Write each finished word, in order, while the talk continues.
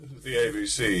with the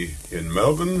ABC in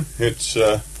Melbourne. It's,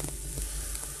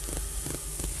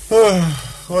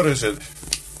 what is it?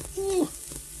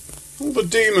 All the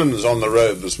demons on the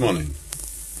road this morning.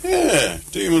 Yeah,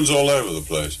 demons all over the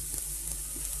place.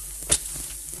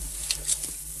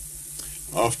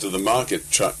 After the market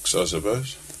trucks, I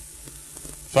suppose.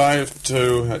 10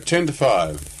 to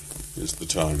 5 is the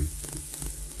time.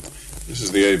 This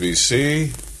is the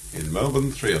ABC in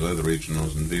Melbourne, 3 other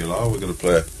regionals and DLR. We're going to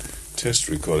play a test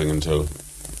recording until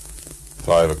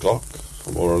 5 o'clock,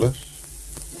 more or less.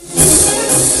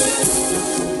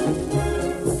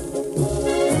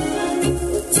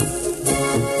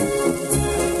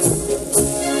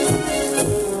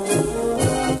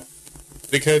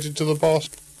 Dedicated to the boss.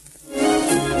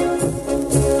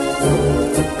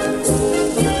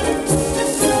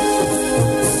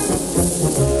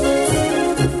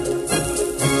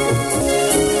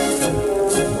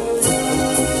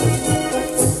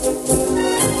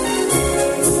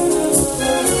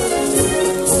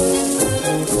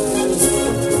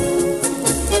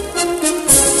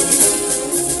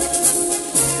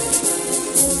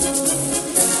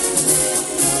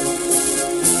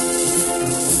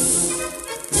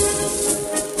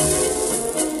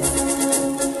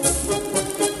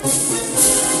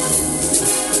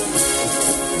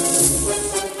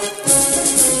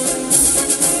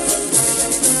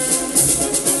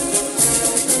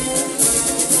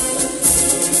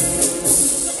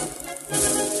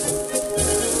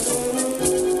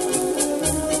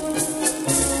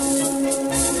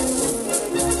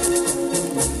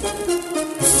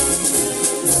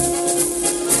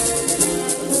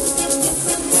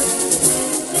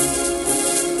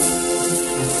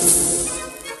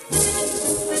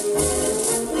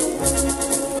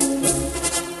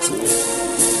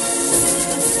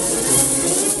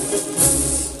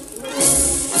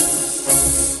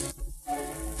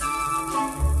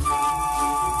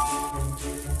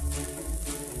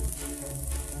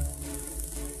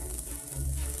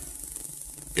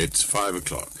 It's 5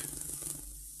 o'clock.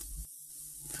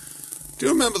 Do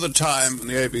you remember the time in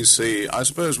the ABC? I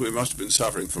suppose we must have been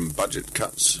suffering from budget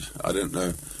cuts. I don't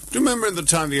know. Do you remember in the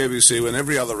time of the ABC when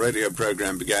every other radio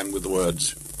program began with the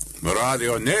words,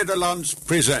 Radio Nederlands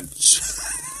presents?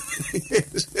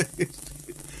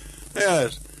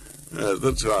 Yes.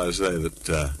 That's why I say that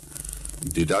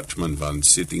the Dutchman van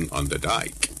sitting on the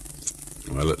dike.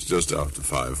 Well, it's just after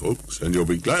 5, folks, and you'll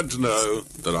be glad to know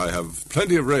that I have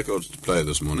plenty of records to play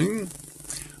this morning.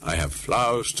 I have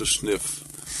flowers to sniff,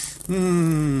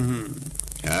 and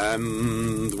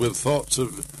with thoughts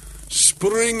of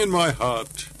spring in my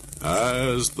heart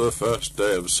as the first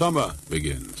day of summer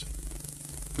begins.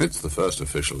 It's the first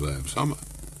official day of summer.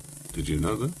 Did you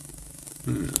know that?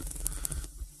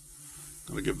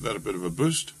 Gotta give that a bit of a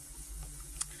boost.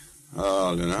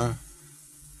 Oh, you know.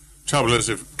 Trouble is,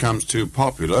 if it becomes too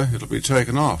popular, it'll be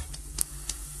taken off.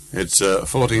 It's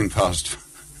 14 past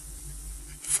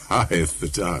 5 the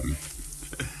time.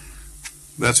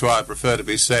 That's why I prefer to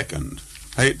be second.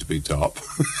 Hate to be top.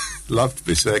 Love to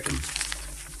be second.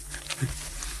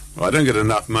 Well, I don't get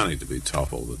enough money to be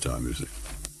top all the time, you see.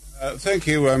 Thank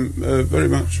you very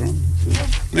much, Ron.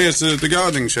 Yes, the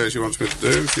gardening show she wants me to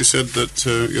do. She said that,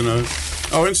 you know...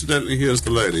 Oh, incidentally, here's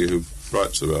the lady who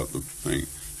writes about the thing.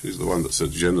 She's the one that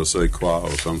said je ne sais quoi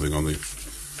or something on the...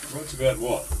 What's about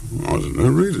what? I don't know,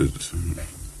 read it.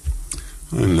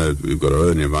 I know you've got to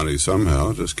earn your money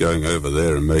somehow, just going over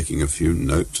there and making a few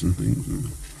notes and things.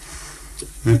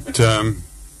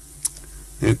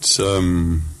 It's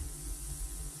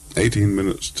 18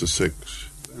 minutes to 6.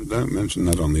 Don't mention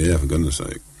that on the air, for goodness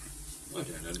sake. I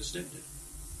don't understand it.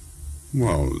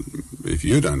 Well, if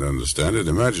you don't understand it,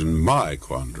 imagine my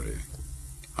quandary.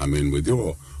 I mean, with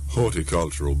your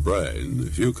horticultural brain,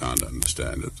 if you can't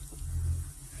understand it.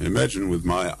 Imagine with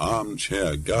my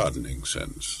armchair gardening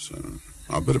sense. So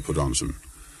I better put on some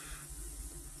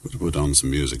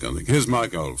music, I think. Here's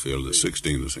Mike Oldfield at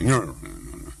 16 to sing. No.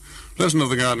 Listen to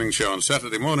the gardening show on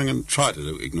Saturday morning and try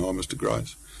to ignore Mr.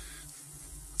 Grice.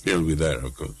 He'll be there,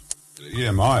 of course.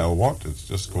 EMI or what? It's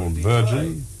just called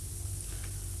Virgin.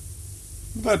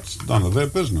 That's none of their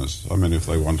business. I mean, if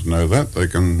they want to know that, they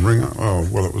can ring up. Oh,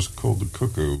 well, it was called the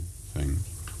Cuckoo thing.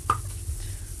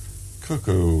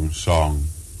 Cuckoo song.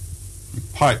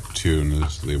 Pipe tune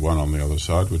is the one on the other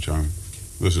side, which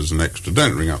this is an extra.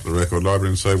 Don't ring up the record library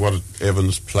and say, what did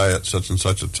Evans play at such and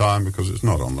such a time, because it's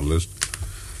not on the list.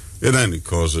 It only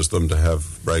causes them to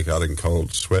break out in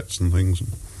cold sweats and things.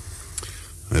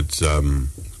 It's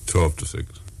 12 to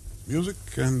 6. Music,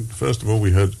 and first of all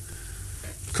we heard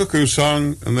Cuckoo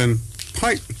Song and then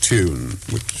Pipe Tune,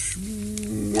 which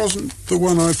wasn't the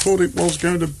one I thought it was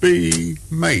going to be,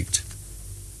 Mate.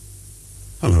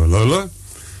 Hello, Lola.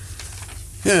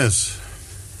 Yes.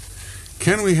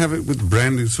 Can we have it with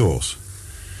brandy sauce?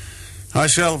 I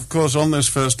shall, of course, on this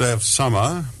first day of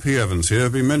summer, P. Evans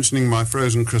here, be mentioning my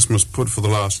frozen Christmas pud for the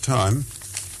last time,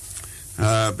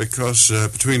 because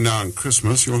between now and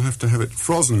Christmas you'll have to have it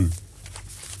frozen.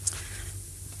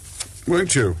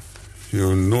 Won't you?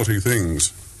 You naughty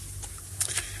things.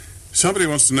 Somebody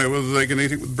wants to know whether they can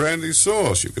eat it with brandy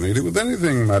sauce. You can eat it with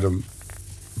anything, madam.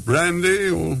 Brandy,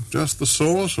 or just the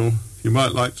sauce, or you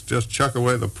might like to just chuck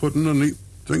away the pudding and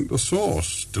drink the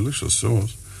sauce. Delicious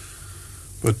sauce.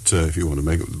 But if you want to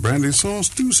make it with brandy sauce,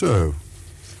 do so.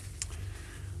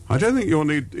 I don't think you'll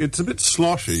need... It's a bit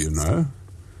sloshy, you know,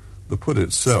 the pud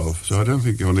itself, so I don't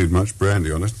think you'll need much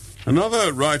brandy on it.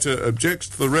 Another writer objects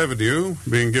to the revenue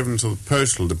being given to the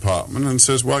postal department and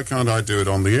says, why can't I do it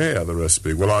on the air, the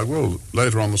recipe? Well, I will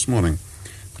later on this morning,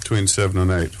 between 7 and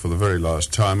 8, for the very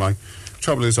last time.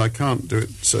 Trouble is, I can't do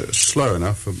it slow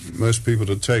enough for most people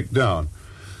to take down,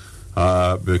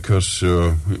 because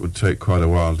it would take quite a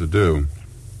while to do.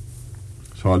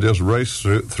 So I'll just race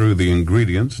through the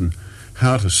ingredients and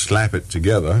how to slap it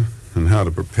together and how to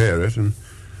prepare it, and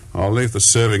I'll leave the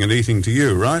serving and eating to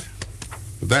you, right?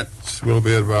 That will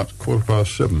be at about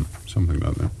 7:15, something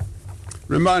like that.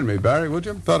 Remind me, Barry, would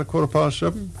you? About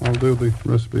 7:15? I'll do the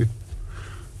recipe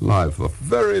live for the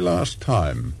very last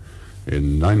time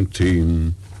in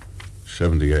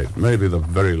 1978. Maybe the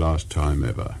very last time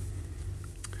ever.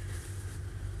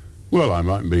 Well, I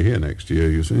mightn't be here next year,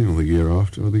 you see, or the year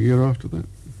after, or the year after that.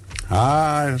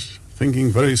 I was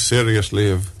thinking very seriously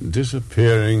of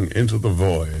disappearing into the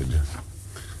void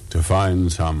to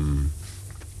find some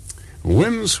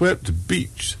windswept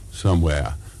beach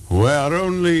somewhere where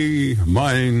only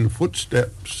mine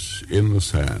footsteps in the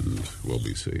sand will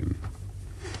be seen.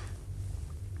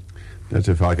 That's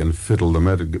if I can fiddle the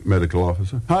medical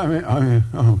officer.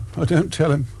 Don't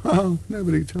tell him. Oh,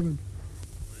 nobody tell him.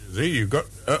 See, you got...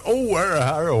 where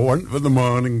I want for the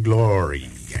morning glory.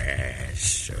 Yes,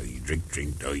 so you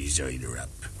drink those cider up.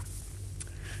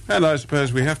 And I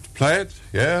suppose we have to play it.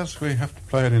 Yes, we have to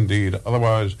play it indeed.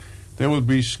 Otherwise, there will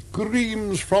be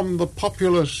screams from the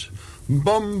populace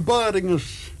bombarding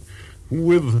us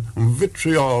with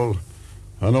vitriol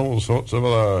and all sorts of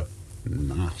other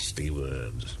nasty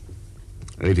words.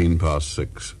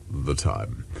 6:18, the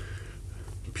time.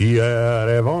 Pierre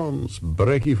Evans,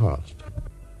 breaky fast.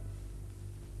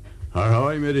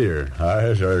 Ahoy, my dear.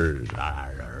 Hi, sirs.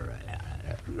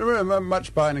 Remember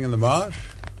much binding in the marsh?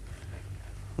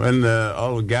 When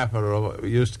old Gaffer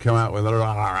used to come out with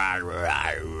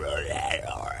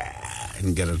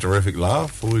and get a terrific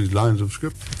laugh for his lines of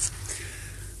script.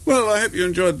 Well, I hope you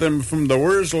enjoyed them from the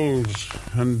Wurzels,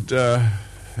 and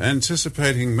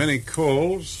anticipating many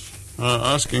calls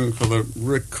asking for the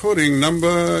recording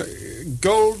number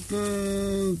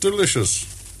Golden Delicious.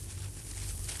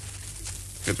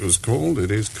 It is called,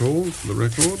 the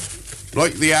record.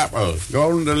 Like the apple,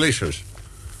 Golden Delicious.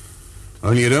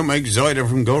 Only you don't make cider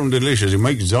from Golden Delicious. You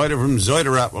make cider from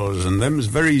cider apples, and them's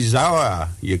very sour.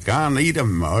 You can't eat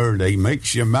 'em, or they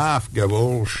makes your mouth go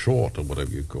all short, or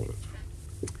whatever you call it.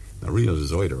 The real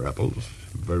cider apples,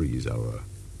 very sour.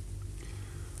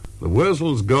 The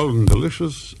Wurzels Golden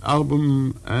Delicious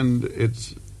album, and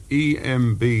it's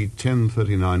EMB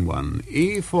 1039-1.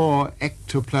 E for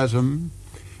ectoplasm,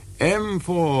 M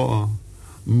for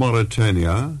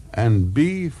Mauritania, and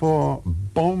B for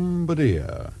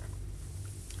Bombardier.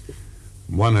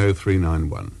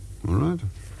 10391. All right?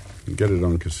 And get it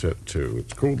on cassette, too.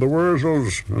 It's called the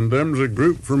Wurzels, and them's a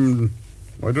group from...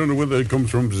 I don't know whether they come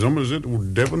from Somerset or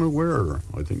Devon or where.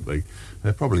 I think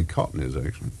they're probably Cockneys,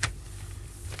 actually.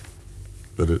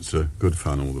 But it's good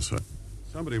fun all the same.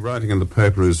 Somebody writing in the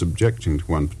paper is objecting to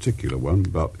one particular one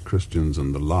about the Christians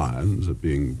and the Lions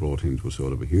being brought into a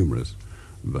sort of a humorous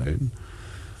vein.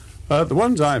 The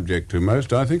ones I object to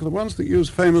most, I think, are the ones that use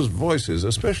famous voices,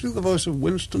 especially the voice of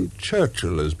Winston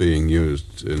Churchill is being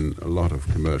used in a lot of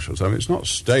commercials. I mean, it's not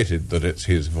stated that it's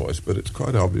his voice, but it's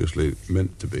quite obviously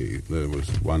meant to be. There was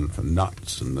one for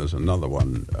nuts, and there's another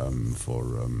one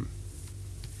for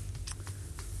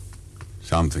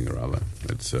something or other.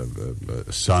 It's a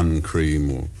sun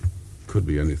cream, or could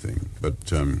be anything. But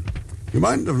you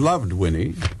mightn't have loved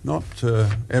Winnie. Not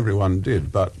everyone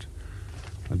did, but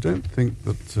I don't think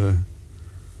that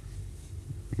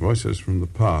voices from the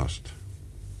past,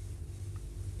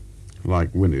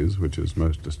 like Winnie's, which is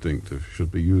most distinctive,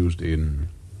 should be used in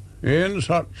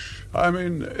such... I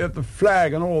mean, at the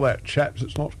flag and all that, chaps,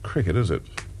 it's not cricket, is it?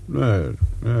 No.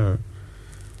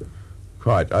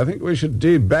 Quite. I think we should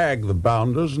debag the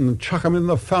bounders and chuck 'em in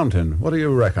the fountain. What do you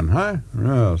reckon, huh?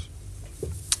 Yes.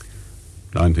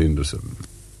 19 to 7.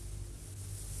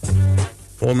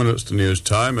 4 minutes to news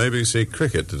time. ABC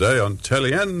Cricket today on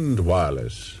telly and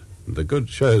wireless. The good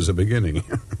shows are beginning.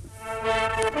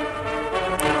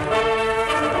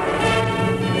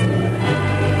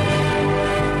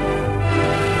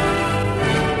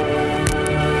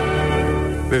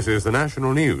 This is the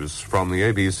national news from the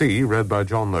ABC, read by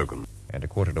John Logan. And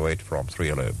 7:45 from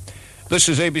 3:00. This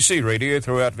is ABC Radio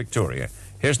throughout Victoria.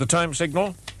 Here's the time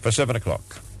signal for 7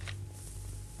 o'clock.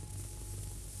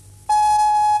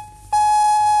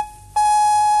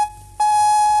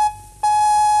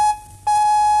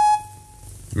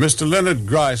 Mr. Leonard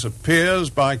Grice appears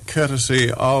by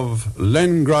courtesy of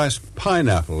Len Grice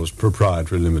Pineapples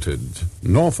Proprietary Limited,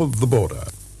 north of the border.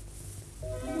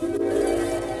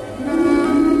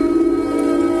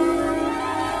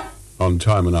 On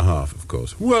time and a half, of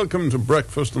course. Welcome to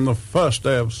breakfast on the first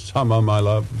day of summer, my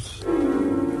loves.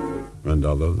 And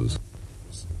others.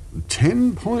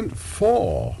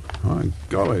 10.4. My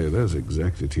golly, there's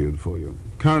exactitude for you.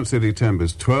 Current city temp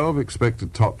is 12,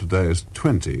 expected top today is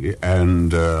 20,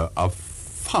 and a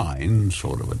fine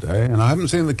sort of a day. And I haven't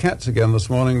seen the cats again this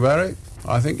morning, Barry.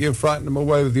 I think you frightened them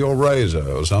away with your razor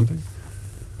or something.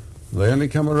 They only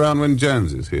come around when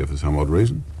Jones is here for some odd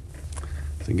reason.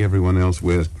 I think everyone else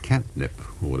wears catnip,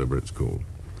 or whatever it's called.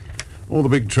 All the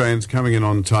big trains coming in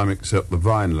on time except the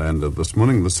Vinelander this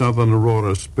morning. The Southern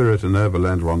Aurora, Spirit and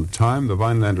Overland are on time. The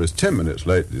Vinelander is 10 minutes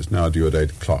late. It's now due at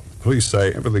 8 o'clock. Police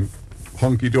say everything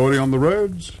honky-dory on the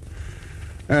roads.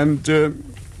 And,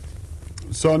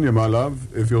 Sonia, my love,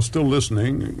 if you're still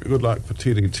listening, good luck for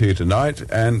TDT tonight.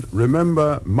 And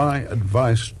remember my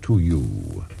advice to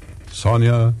you.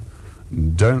 Sonia,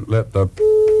 don't let the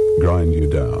grind you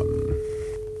down.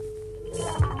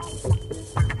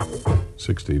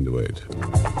 16 to 8.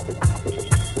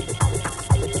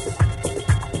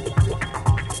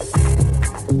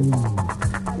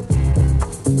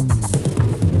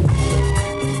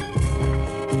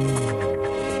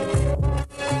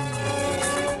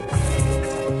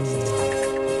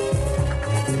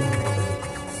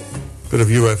 Bit of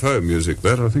UFO music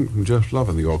there, I think, from Jeff Love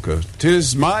and the Orchestra.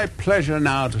 'Tis my pleasure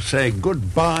now to say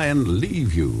goodbye and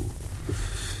leave you.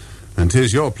 And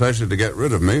 'tis your pleasure to get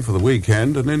rid of me for the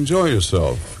weekend and enjoy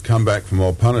yourself. Come back for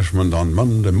more punishment on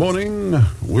Monday morning.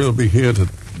 We'll be here to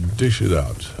dish it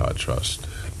out, I trust.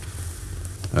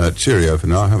 Cheerio for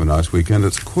now. Have a nice weekend.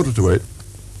 It's 7:45.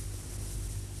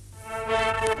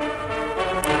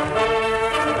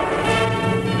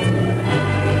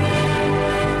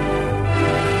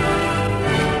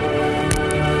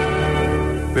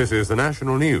 This is the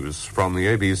national news from the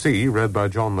ABC, read by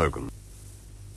John Logan.